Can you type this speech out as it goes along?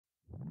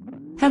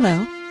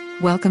Hello.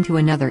 Welcome to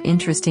another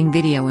interesting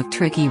video of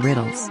tricky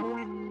riddles.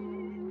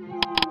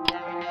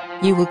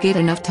 You will get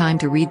enough time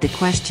to read the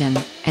question,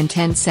 and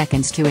 10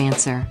 seconds to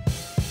answer.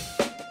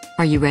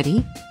 Are you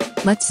ready?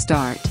 Let's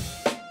start.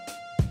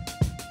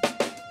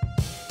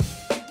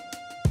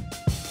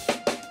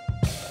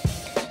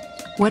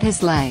 What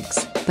has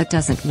legs, but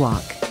doesn't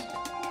walk?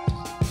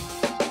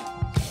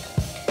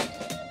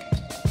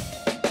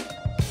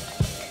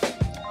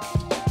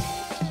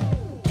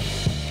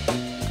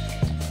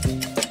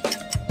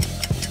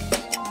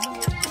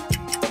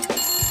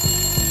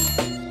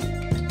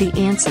 The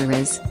answer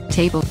is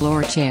table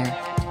or chair.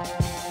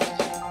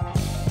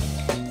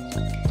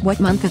 What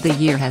month of the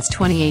year has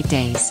 28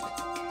 days?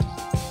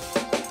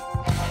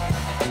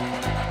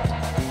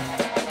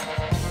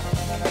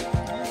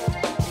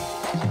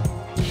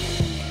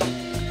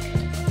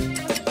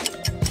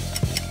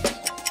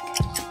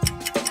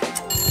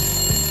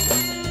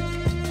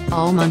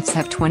 All months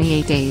have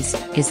 28 days,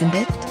 isn't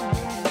it?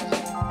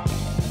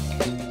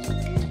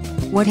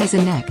 What has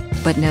a neck,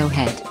 but no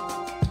head?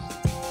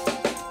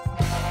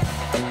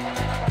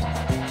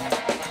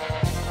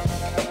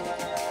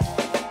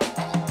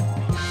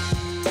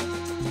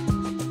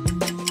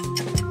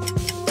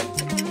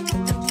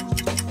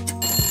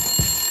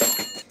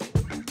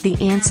 The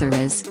answer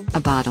is a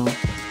bottle.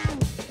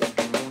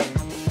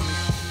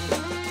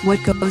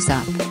 What goes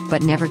up,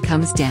 but never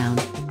comes down?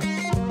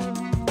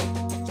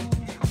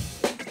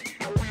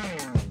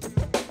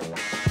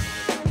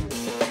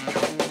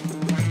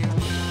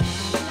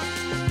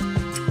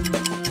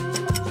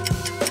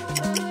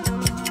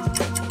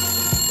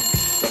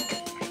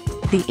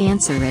 The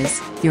answer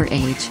is your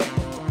age.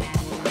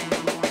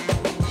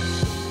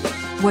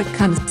 What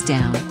comes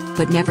down,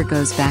 but never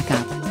goes back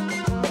up?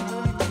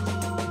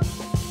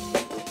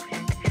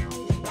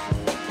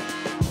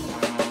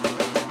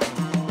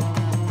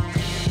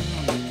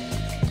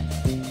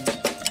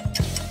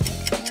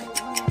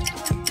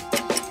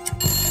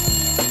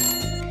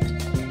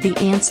 The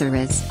answer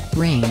is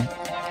rain.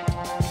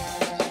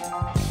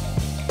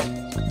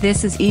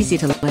 This is easy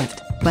to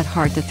lift, but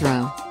hard to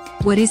throw.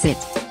 What is it?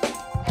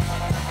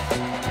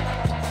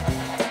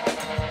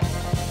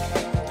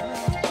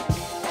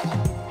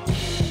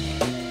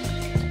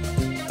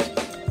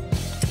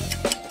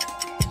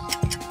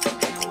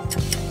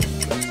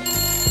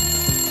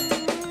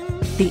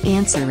 The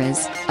answer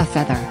is a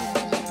feather.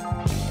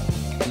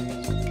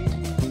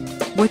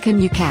 What can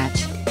you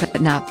catch,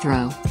 but not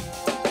throw?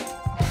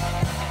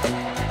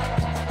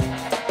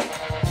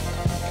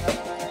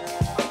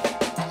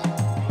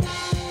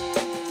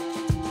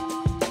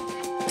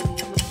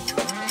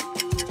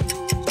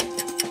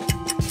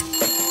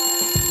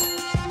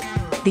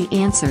 The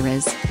answer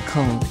is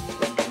cold.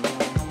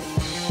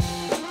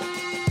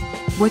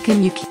 What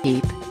can you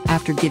keep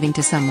after giving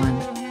to someone?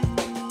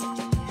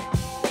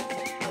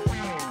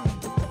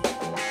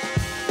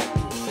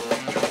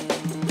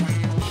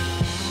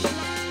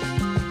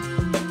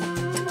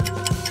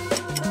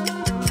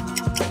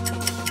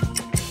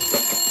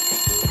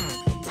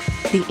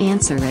 The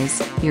answer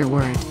is your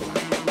word.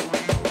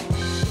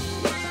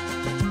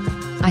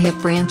 I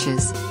have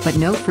branches, but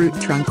no fruit,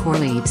 trunk, or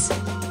leaves.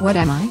 What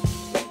am I?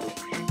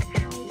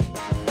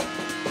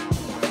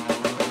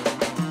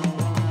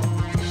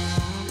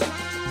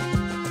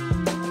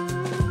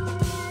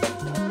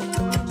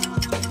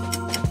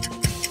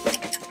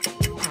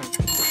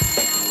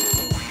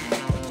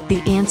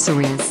 The answer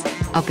is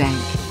a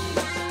bank.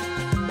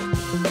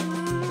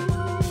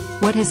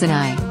 What has an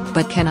eye,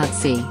 but cannot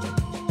see?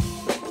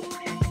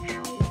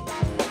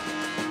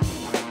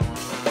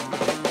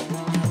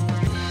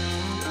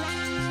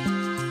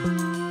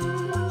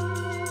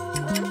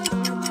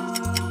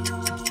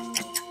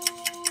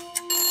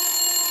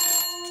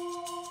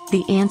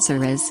 The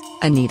answer is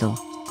a needle.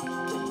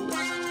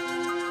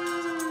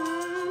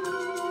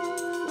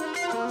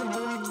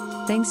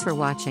 Thanks for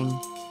watching.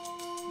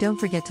 Don't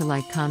forget to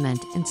like,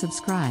 comment, and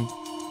subscribe.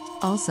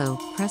 Also,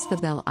 press the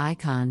bell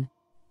icon.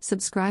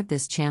 Subscribe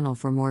this channel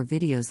for more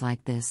videos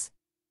like this.